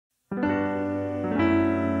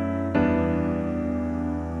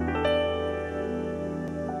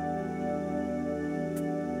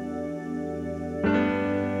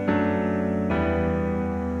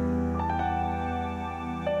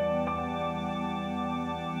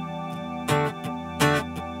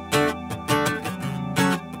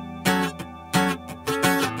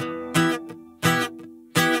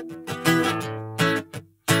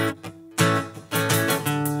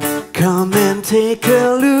Take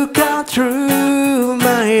a look out through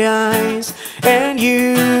my eyes, and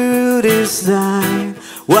you decide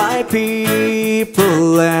why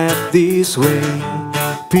people act this way.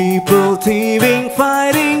 People thieving,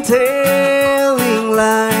 fighting, telling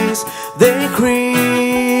lies. They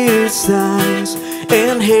criticize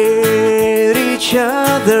and hate each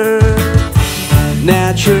other.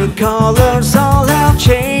 Natural colors all have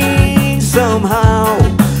changed somehow.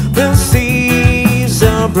 The seas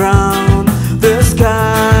are brown, the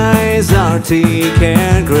skies are thick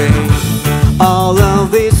and gray. All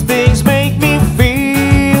of these things make me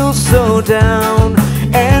feel so down,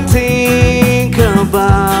 and think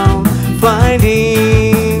about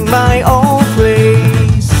finding my own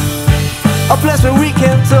place. A place where we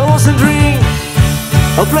can toast and drink,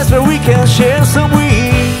 a place where we can share some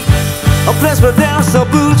weed, a place where there's no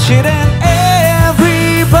bullshit and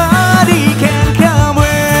everybody can come.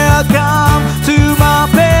 Welcome to my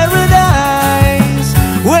paradise,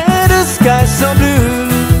 where the sky's so blue,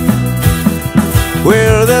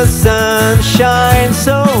 where the sun shines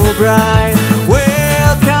so bright.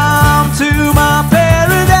 Welcome to my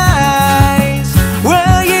paradise,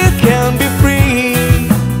 where you can be free,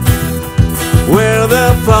 where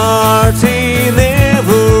the party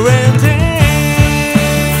never ends.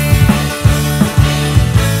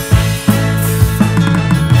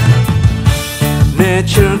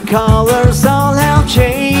 Nature colors all have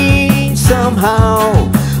changed somehow.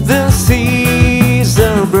 The seas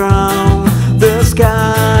are brown, the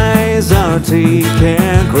skies are thick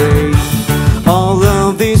and gray. All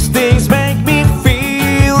of these things make me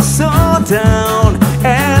feel so down,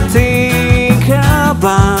 and think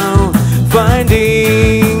about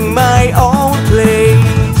finding my own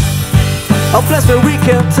place. A place where we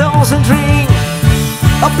can toast and drink,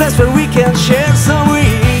 a place where we can share some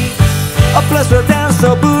weed, a place where there's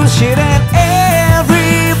no bullshit and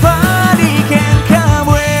everybody can come.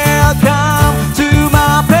 Welcome to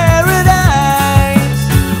my paradise,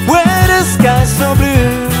 where the sky's so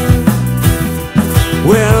blue,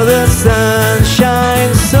 where the sun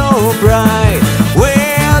shines so bright.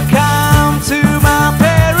 Welcome to my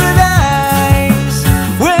paradise,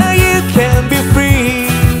 where you can be free,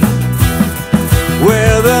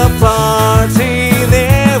 where the party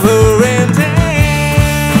never ends.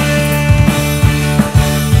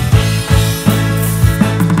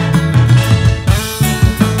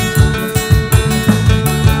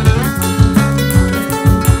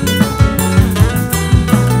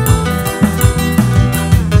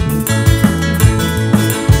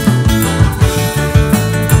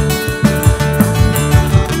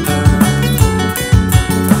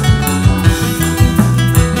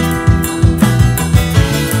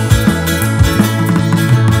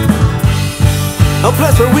 A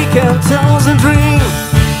place where we can toast and drink,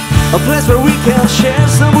 a place where we can share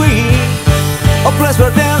some weed, a place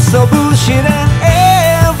where there's no bullshit and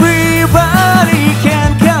everybody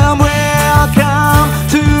can come. Welcome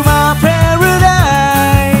to my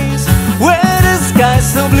paradise, where the sky's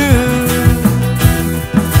so blue,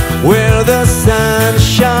 where the sun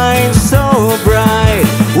shines so bright.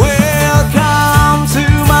 Welcome to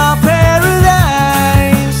my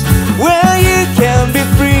paradise, where you can be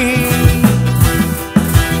free,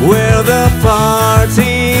 where the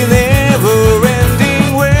party never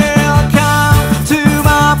ending. Welcome to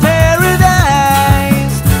my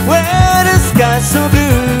paradise, where the sky's so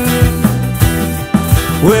blue,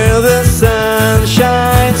 where the sun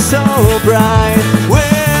shines so bright.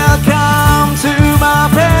 Welcome to my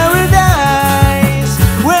paradise,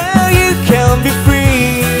 where you can be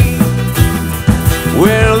free,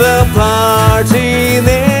 where the party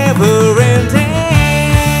never